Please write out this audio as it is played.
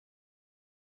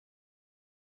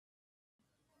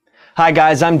Hi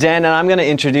guys, I'm Dan and I'm going to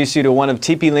introduce you to one of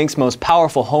TP-Link's most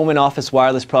powerful home and office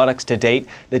wireless products to date,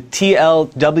 the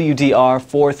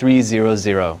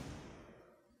TL-WDR4300.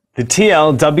 The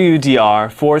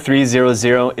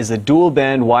TL-WDR4300 is a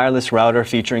dual-band wireless router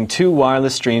featuring two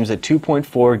wireless streams at 2.4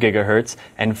 GHz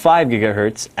and 5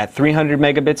 GHz at 300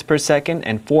 megabits per second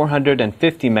and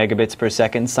 450 megabits per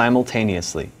second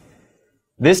simultaneously.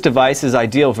 This device is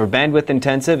ideal for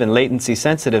bandwidth-intensive and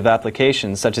latency-sensitive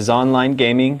applications such as online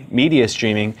gaming, media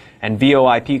streaming, and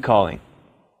VoIP calling.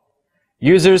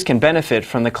 Users can benefit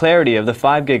from the clarity of the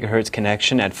 5 GHz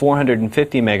connection at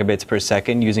 450 megabits per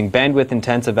second using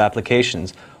bandwidth-intensive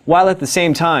applications, while at the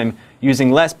same time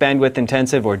using less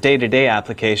bandwidth-intensive or day-to-day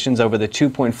applications over the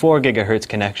 2.4 GHz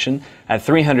connection at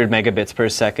 300 megabits per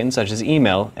second such as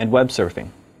email and web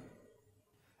surfing.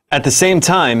 At the same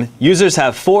time, users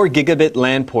have 4 gigabit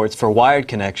LAN ports for wired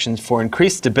connections for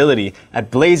increased stability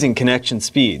at blazing connection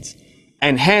speeds,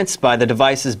 enhanced by the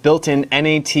device's built-in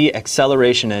NAT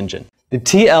acceleration engine. The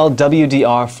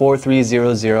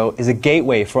TL-WDR4300 is a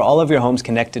gateway for all of your home's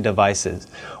connected devices,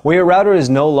 where your router is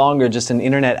no longer just an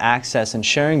internet access and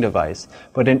sharing device,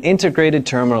 but an integrated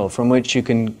terminal from which you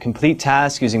can complete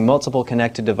tasks using multiple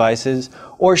connected devices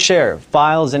or share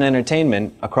files and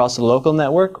entertainment across the local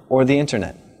network or the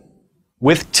internet.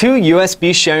 With two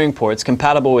USB sharing ports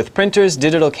compatible with printers,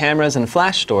 digital cameras, and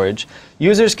flash storage,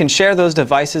 users can share those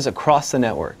devices across the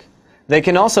network. They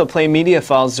can also play media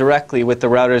files directly with the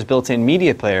router's built-in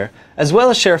media player, as well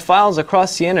as share files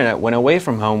across the internet when away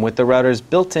from home with the router's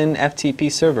built-in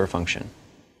FTP server function.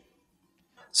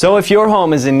 So if your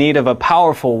home is in need of a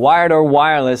powerful wired or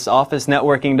wireless office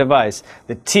networking device,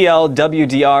 the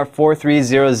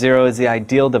TL-WDR4300 is the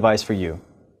ideal device for you.